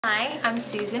Hi, I'm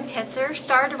Susan Pittser,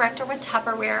 Star Director with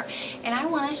Tupperware, and I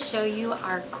want to show you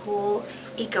our cool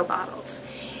eco bottles.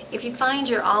 If you find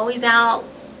you're always out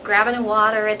grabbing a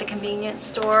water at the convenience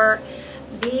store,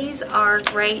 these are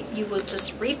great. You will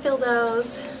just refill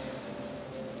those.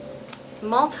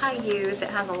 Multi-use, it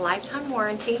has a lifetime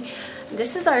warranty.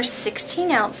 This is our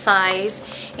 16-ounce size,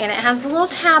 and it has the little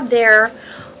tab there,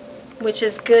 which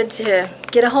is good to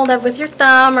get a hold of with your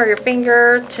thumb or your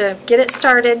finger to get it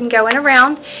started and going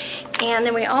around. And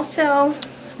then we have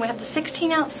the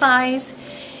 16-ounce size,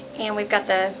 and we've got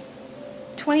the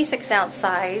 26-ounce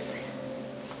size.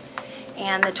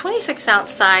 And the 26-ounce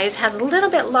size has a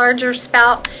little bit larger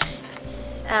spout,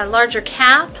 larger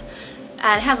cap.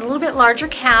 It has a little bit larger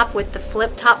cap with the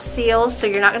flip top seal, so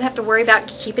you're not going to have to worry about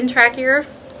keeping track of your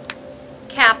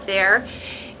cap there.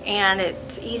 And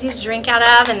it's easy to drink out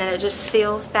of, and then it just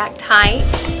seals back tight.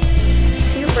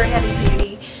 Super heavy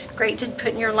duty, great to put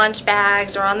in your lunch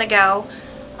bags or on the go.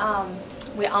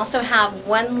 We also have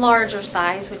one larger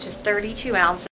size, which is 32 ounces.